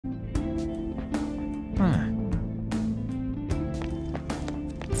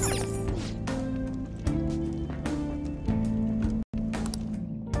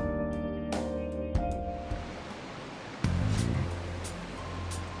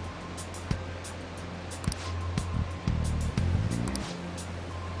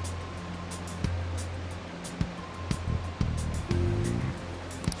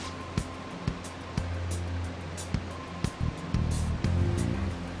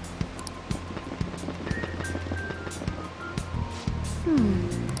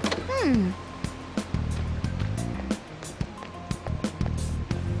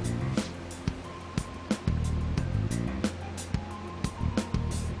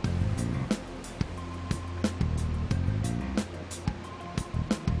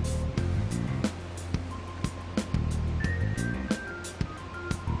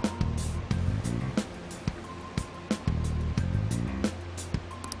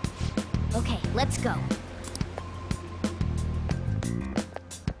Okay, let's go.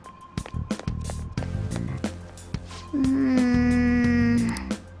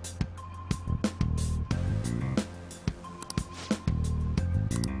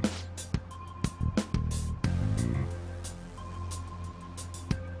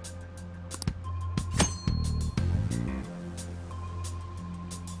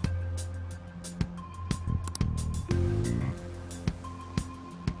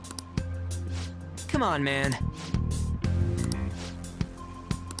 Come on, man.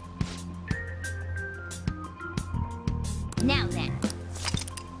 Now then.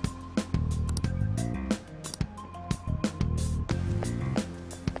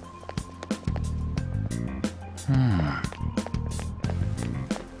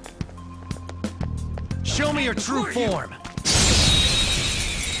 Show me your true form.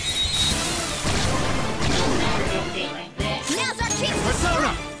 Now's our chance.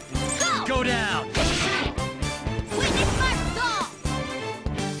 Persona! Go down! Witness my resolve!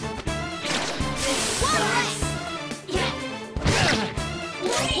 One less!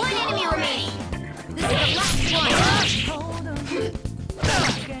 One enemy remaining! This is the last one!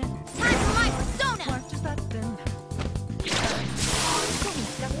 Time for my persona!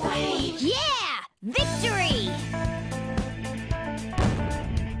 Yeah! Victory!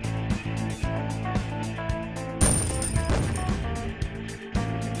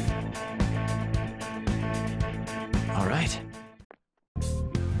 All right.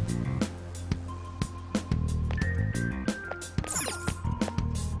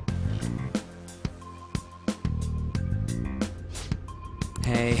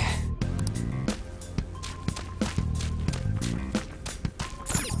 Hey.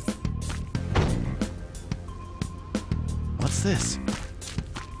 What's this?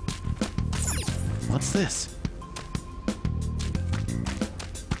 What's this?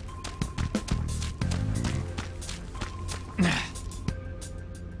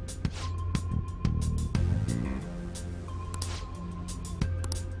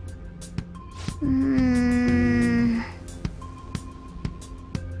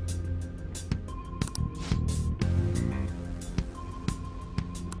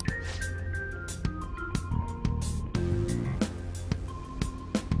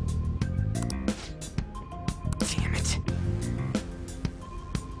 Damn it.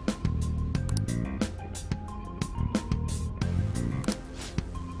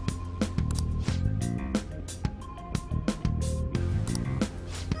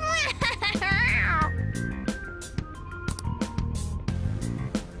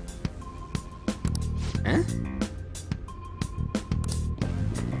 Huh?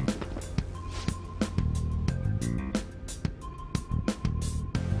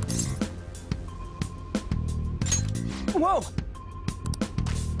 Whoa!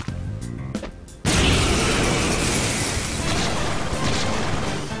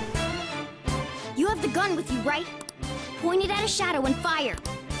 You have the gun with you, right? Point it at a shadow and fire.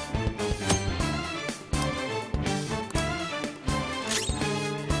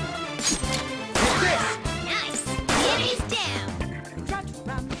 Nice! The enemy's down!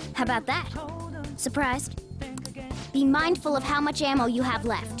 How about that? Surprised? Be mindful of how much ammo you have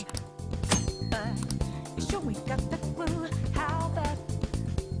left.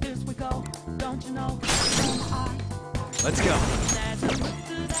 Let's go.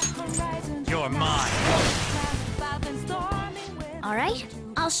 You're mine. All right?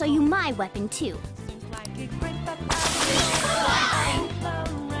 I'll show you my weapon, too. You're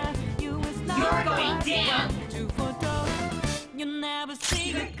going down!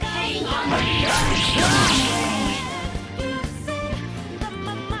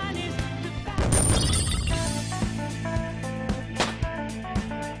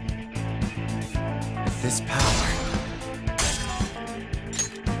 This power.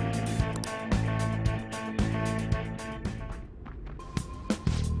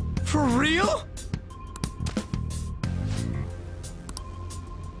 For real?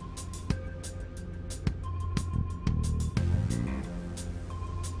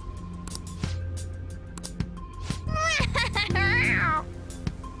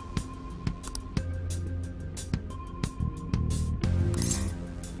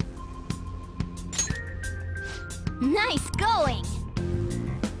 Nice going!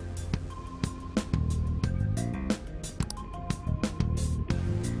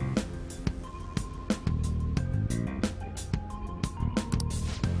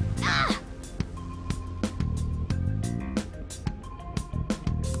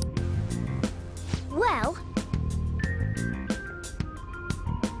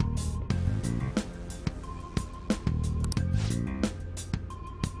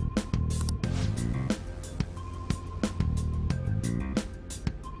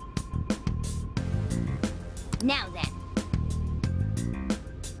 Now then.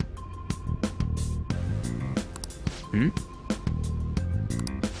 Hmm?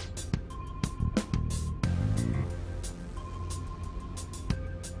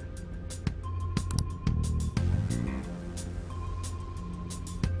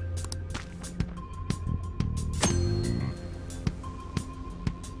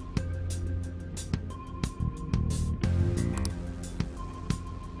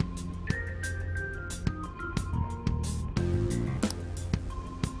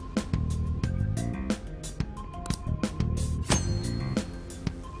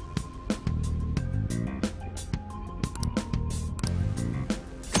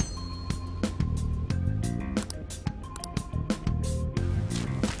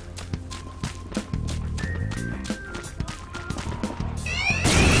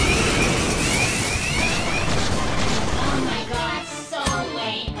 Oh my god, so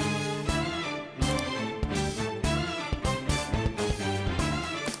lame.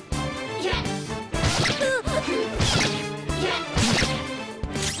 Yeah. Yeah.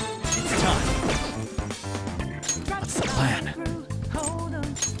 It's time. What's the plan?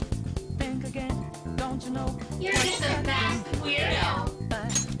 You're just a fast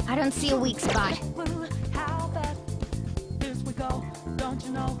weirdo. I don't see a weak spot.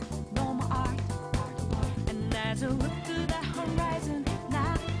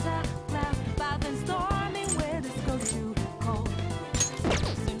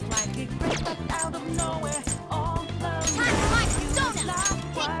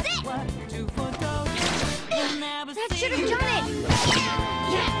 That should have done it!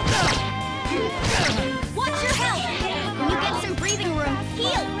 Watch your health! When you get some breathing room,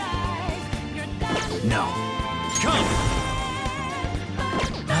 heal! No. Come!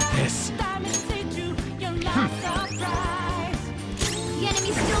 Not this. The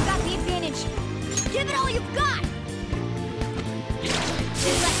enemy still got the advantage. Give it all you've got!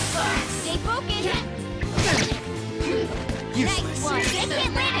 Stay focused! Nice Useless. one! They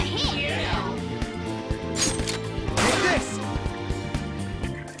can't land a hit! Take this!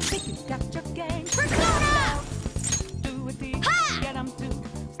 Persona! Ha!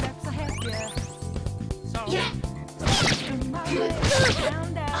 Yeah.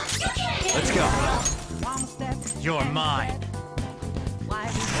 Let's go. You're mine.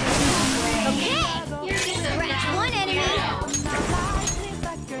 Okay! You're just a Scratch fast one enemy!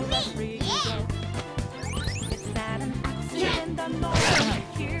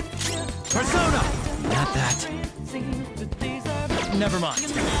 Persona! Not that. Never mind.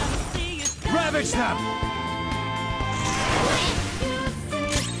 Ravage them!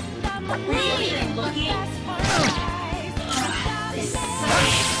 Were you even looking? This sucks.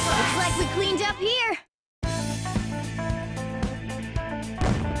 Looks like we cleaned up here!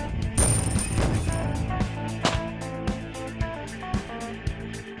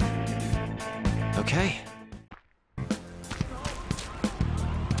 Okay.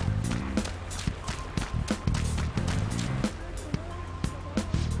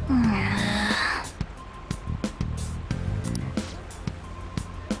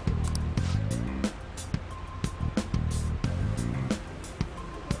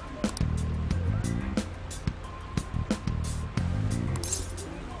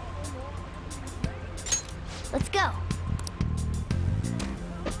 Let's go!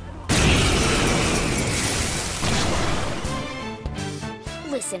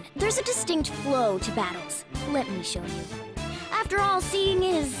 Listen, there's a distinct flow to battles. Let me show you. After all, seeing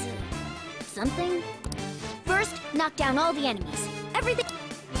is... something. First, knock down all the enemies. Everything...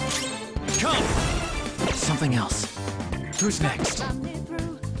 Come! Something else. Who's next?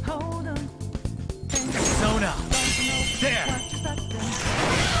 Persona! There!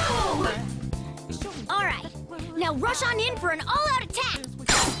 Alright, now rush on in for an all-out attack!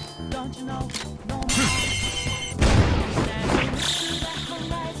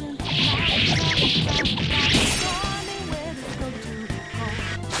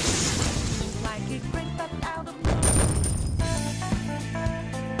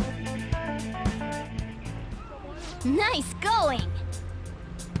 Nice going!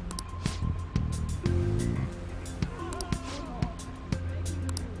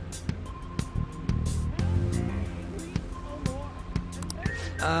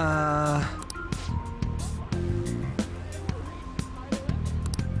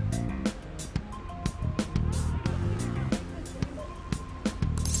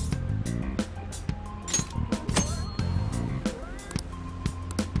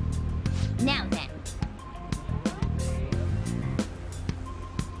 Now then.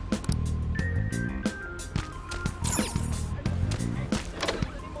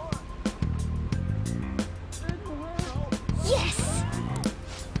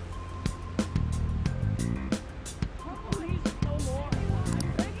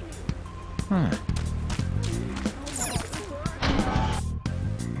 Yeah.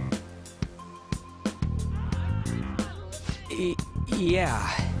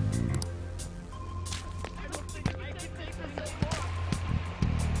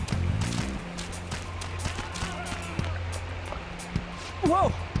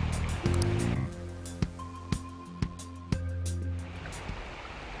 Whoa!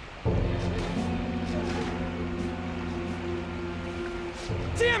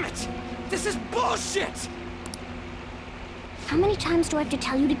 Damn it! This is bullshit! How many times do I have to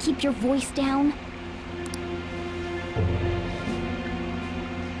tell you to keep your voice down?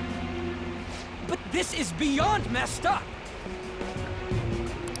 But this is beyond messed up!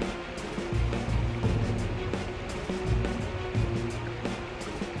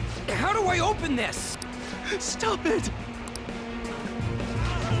 How do I open this? Stop it!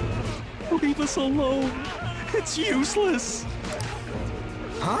 Leave us alone. It's useless.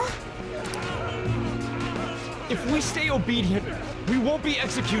 Huh? If we stay obedient, we won't be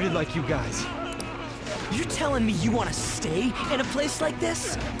executed like you guys. You telling me you want to stay in a place like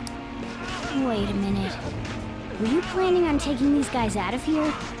this? Wait a minute. Were you planning on taking these guys out of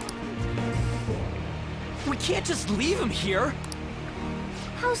here? We can't just leave them here.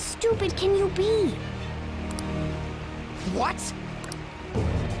 How stupid can you be? What?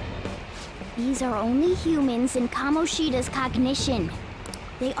 These are only humans in Kamoshida's cognition.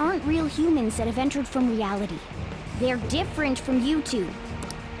 They aren't real humans that have entered from reality. They're different from you two.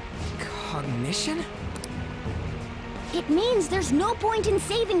 Cognition? It means there's no point in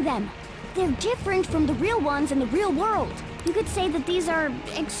saving them. They're different from the real ones in the real world. You could say that these are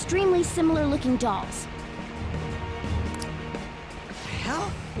extremely similar looking dolls.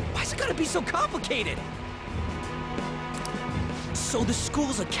 Hell? Why's it gotta be so complicated? So the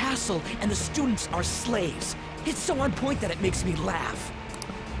school's a castle and the students are slaves. It's so on point that it makes me laugh.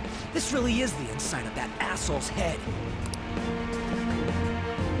 This really is the inside of that asshole's head.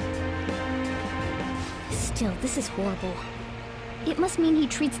 Still, this is horrible. It must mean he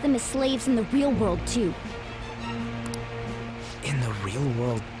treats them as slaves in the real world, too. In the real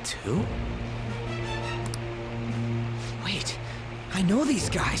world, too? Wait, I know these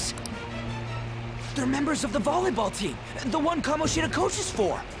guys. They're members of the volleyball team, the one Kamoshida coaches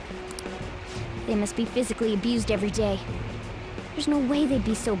for. They must be physically abused every day. There's no way they'd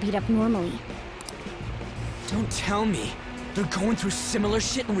be so beat up normally. Don't tell me. They're going through similar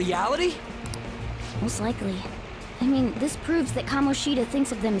shit in reality? Most likely. I mean, this proves that Kamoshida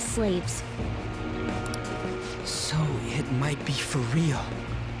thinks of them as slaves. So it might be for real.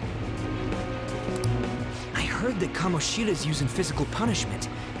 I heard that Kamoshida's using physical punishment.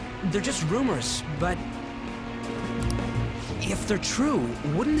 They're just rumors, but... if they're true,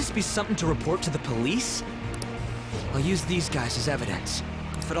 wouldn't this be something to report to the police? I'll use these guys as evidence.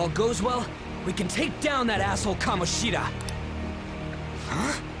 If it all goes well, we can take down that asshole Kamoshida!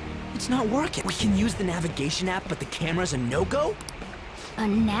 Huh? It's not working. We can use the navigation app, but the camera's a no-go? A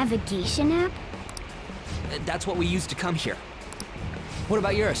navigation app? That's what we used to come here. What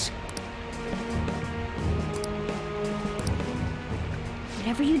about yours?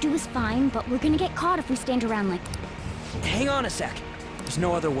 Whatever you do is fine, but we're gonna get caught if we stand around like... Hang on a sec. There's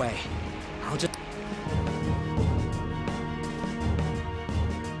no other way. I'll just...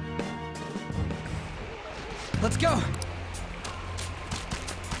 Let's go!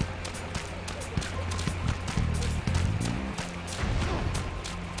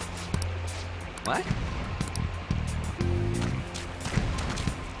 What?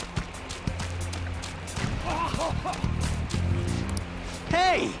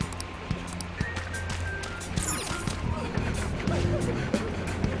 Hey!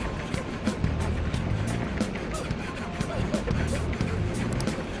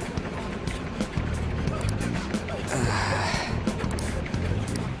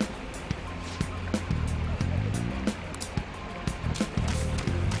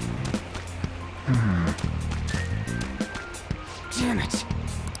 Damn it!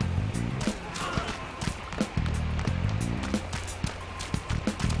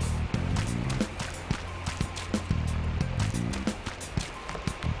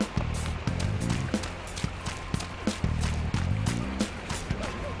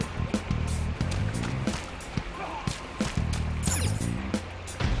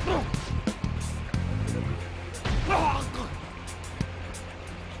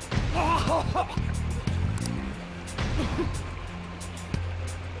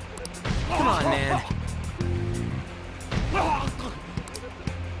 Come on, man.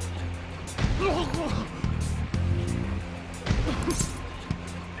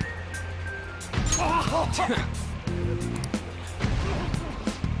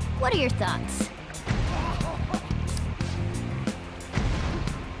 What are your thoughts?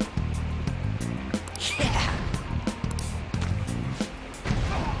 Yeah!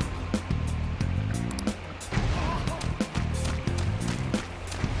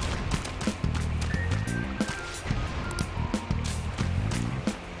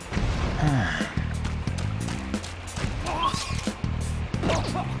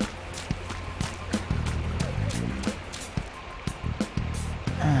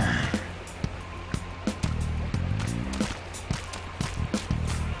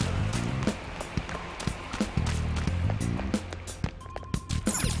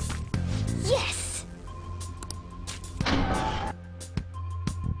 Yes!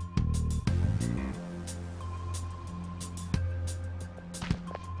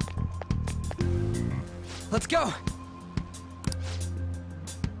 Let's go!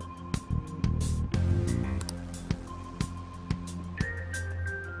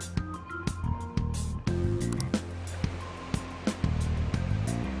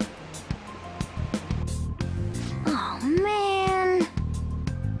 Oh, man.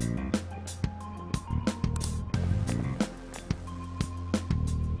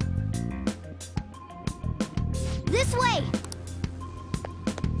 This way!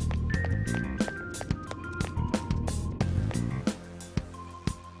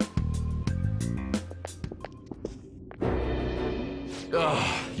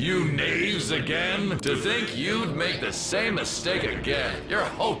 Ugh, you knaves again? To think you'd make the same mistake again. You're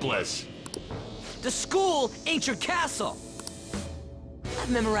hopeless. The school ain't your castle! I've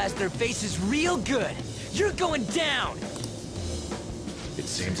memorized their faces real good. You're going down! It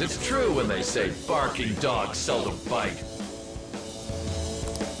seems it's true when they say barking dogs seldom bite.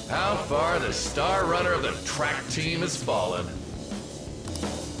 How far the star runner of the track team has fallen.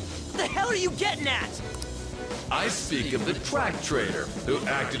 What the hell are you getting at? I speak of the track traitor, who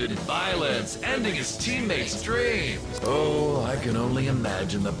acted in violence, ending his teammates' dreams. Oh, I can only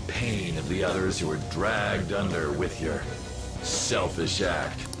imagine the pain of the others who were dragged under with your selfish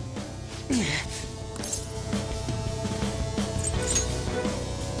act.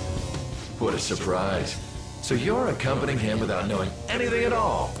 What a surprise. So you're accompanying him without knowing anything at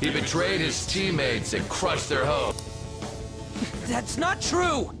all. He betrayed his teammates and crushed their hopes. That's not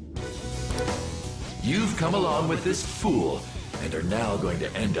true! You've come along with this fool, and are now going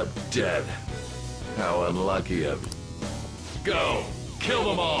to end up dead. How unlucky of you. Go! Kill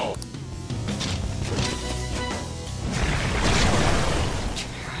them all!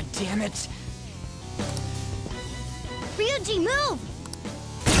 God damn it! Ryuji, move!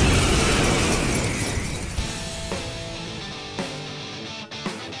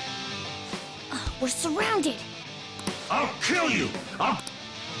 We're surrounded! I'll kill you! I'll...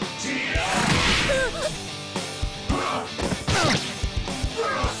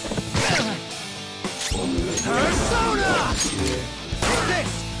 Persona! Take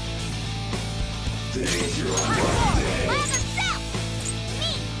this!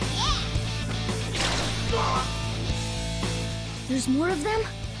 There's more of them?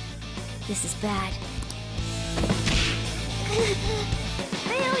 This is bad.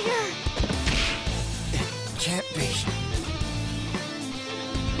 Failure! Can't be.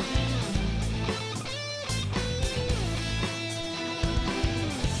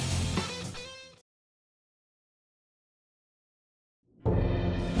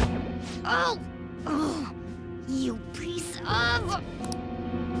 Oh! Oh! You piece of...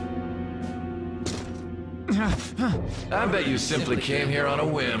 I bet you simply came here on a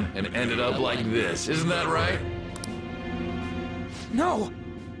whim and ended up like this, isn't that right? No!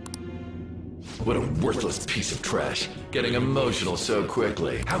 What a worthless piece of trash, getting emotional so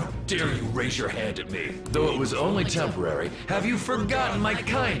quickly. How dare you raise your hand at me? Though it was only temporary, have you forgotten my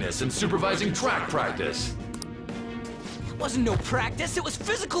kindness in supervising track practice? It wasn't no practice, it was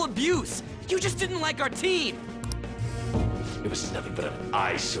physical abuse! You just didn't like our team! It was nothing but an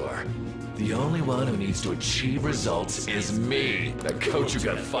eyesore. The only one who needs to achieve results is me. That coach who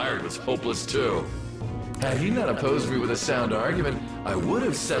got fired was hopeless too. Had he not opposed me with a sound argument, I would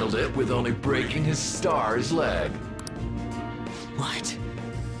have settled it with only breaking his star's leg. What?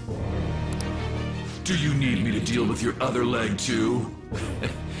 Do you need me to deal with your other leg too?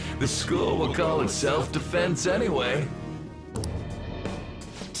 The school will call it self-defense anyway.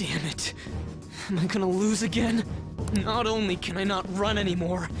 Damn it. Am I gonna lose again? Not only can I not run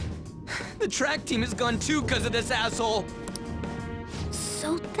anymore, the track team is gone too because of this asshole!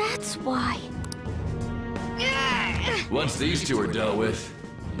 So that's why. Once these two are dealt with,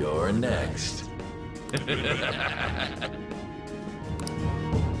 you're next.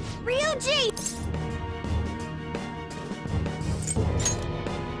 Ryuji!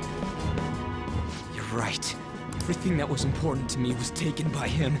 right. Everything that was important to me was taken by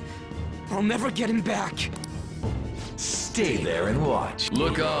him. I'll never get him back. Stay there and watch.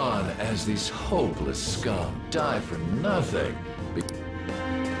 Look on as these hopeless scum die for nothing.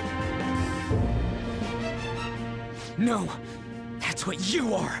 No, that's what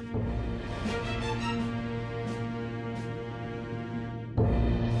you are.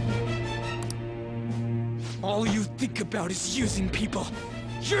 All you think about is using people.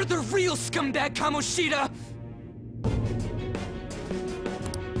 You're the real scumbag, Kamoshida!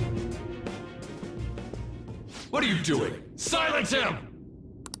 What are you doing? Silence him!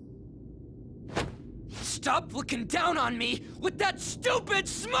 Stop looking down on me with that stupid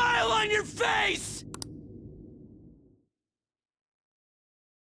smile on your face!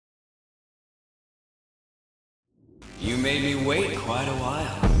 You made me wait quite a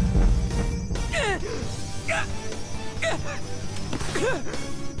while.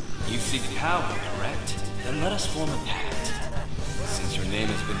 You seek power, correct? Then let us form a pact. Since your name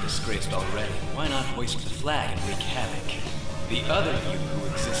has been disgraced already, why not hoist the flag and wreak havoc? The other you who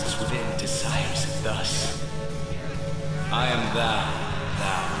exists within desires it thus. I am thou,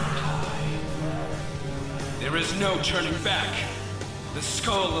 thou art I. There is no turning back. The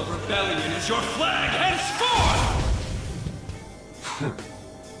skull of rebellion is your flag henceforth!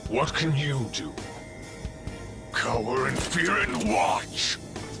 What can you do? Cower in fear and watch!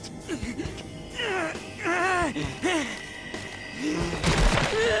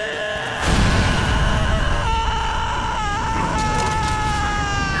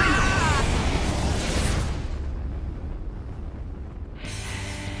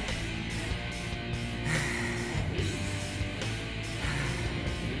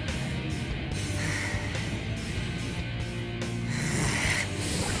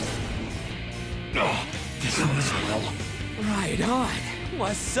 This goes well. Right on.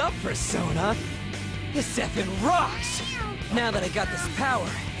 What's up, Persona? This effing rocks! Now that I got this power,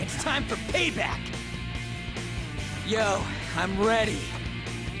 it's time for payback! Yo, I'm ready.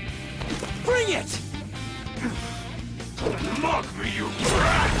 Bring it! Mock me, you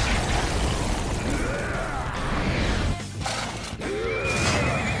brat!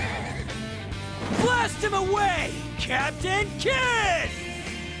 Blast him away, Captain Kidd!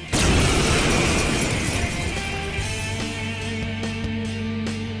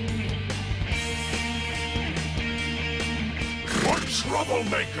 What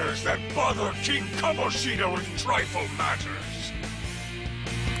troublemakers that bother King Kamoshida with trifle matters?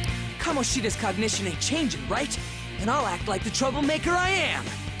 Kamoshida's cognition ain't changing, right? And I'll act like the troublemaker I am.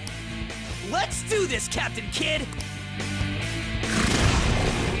 Let's do this, Captain Kidd!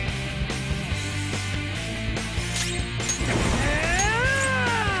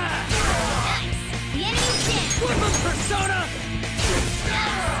 The enemy's down! Flip him, Persona!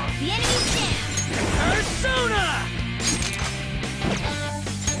 The enemy's down! Persona!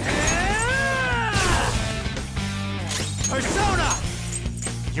 Persona!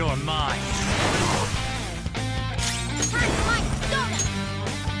 You're mine. Time for my Persona!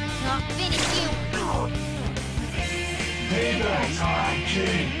 Not finish you! Payback time,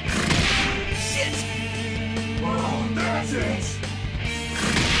 King! Shit! Oh, that's it!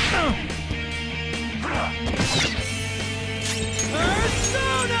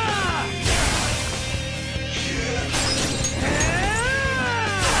 Persona!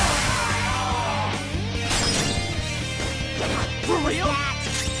 For real?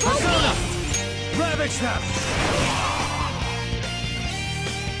 Persona! Ravage them!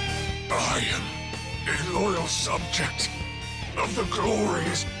 I am a loyal subject of the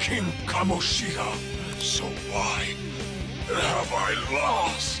glorious King Kamoshida. So why have I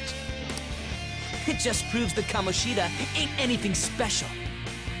lost? It just proves that Kamoshida ain't anything special.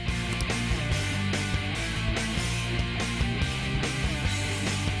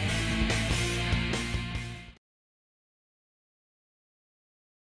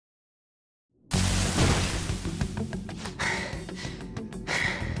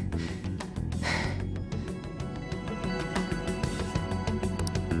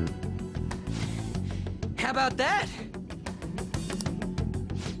 How about that?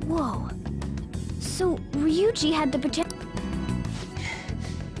 Whoa. So, Ryuji had the potential.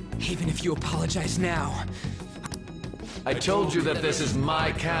 Even if you apologize now, I told you that this is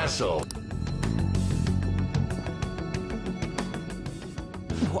my castle.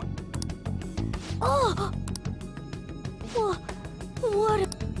 what? Oh! What?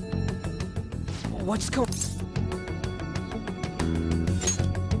 What's going?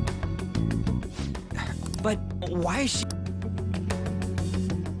 But why is she?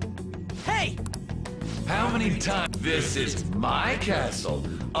 Hey! How many times? This is my castle.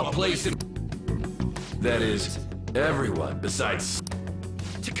 A place in... That is, everyone besides...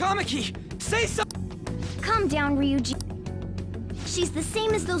 Takamaki, say something! Calm down, Ryuji. She's the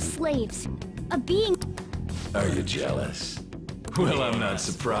same as those slaves. A being... Are you jealous? Well, I'm not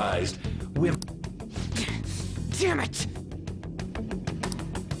surprised. Damn it!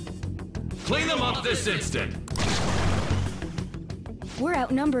 Clean them up this instant! We're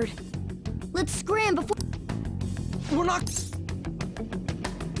outnumbered. Let's scram before... We're not...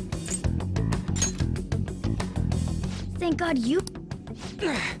 Thank God you...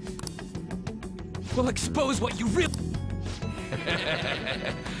 We'll expose what you really...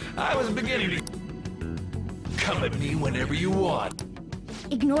 I was beginning to... Come at me whenever you want.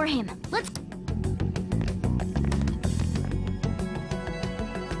 Ignore him. Let's...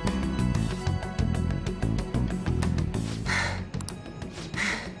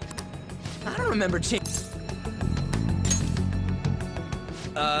 I don't remember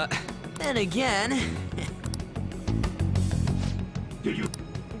then again...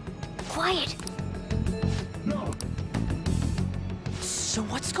 Quiet. No. So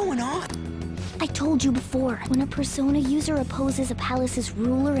what's going on? I told you before, when a Persona user opposes a palace's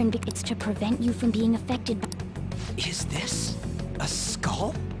ruler and it's to prevent you from being affected by... Is this a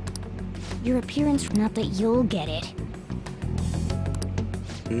skull? Your appearance, not that you'll get it.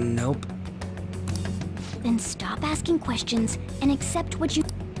 Nope. Then stop asking questions and accept what you...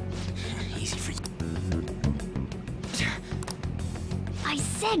 Easy for you. I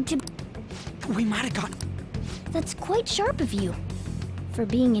said to... We might have gotten... That's quite sharp of you. For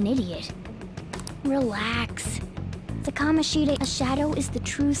being an idiot. Relax. The Kamoshida, a shadow, is the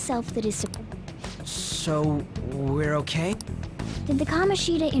true self that is... So, we're okay? Did the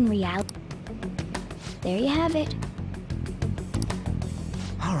Kamoshida in reality... There you have it.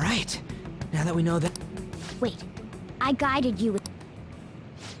 All right. Now that we know that... Wait. I guided you with...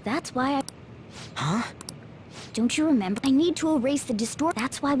 That's why I... Huh? Don't you remember? I need to erase the distort.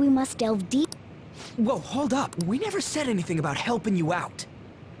 That's why we must delve deep. Whoa, hold up. We never said anything about helping you out.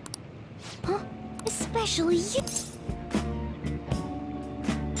 Huh? Especially you.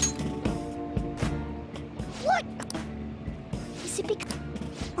 What? Is it because...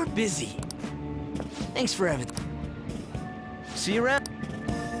 We're busy. Thanks for everything. See you around.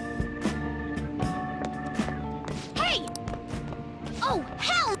 Hey! Oh,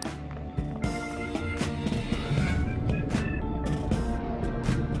 hell!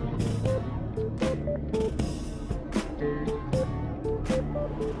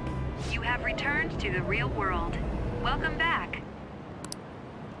 You have returned to the real world. Welcome back.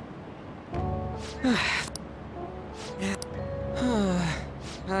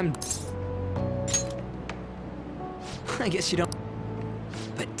 I guess you don't...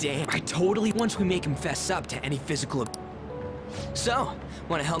 But damn, I totally... Once we make him fess up to any physical... So,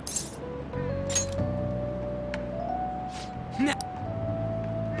 wanna help? Nah.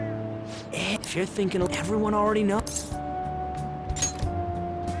 If you're thinking everyone already knows...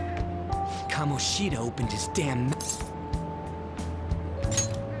 Kamoshida opened his damn mouth.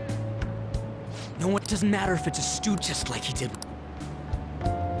 No one... Doesn't matter if it's a stooge just like he did.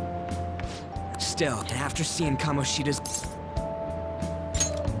 Still, and after seeing Kamoshida's...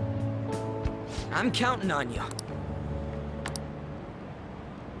 I'm counting on you.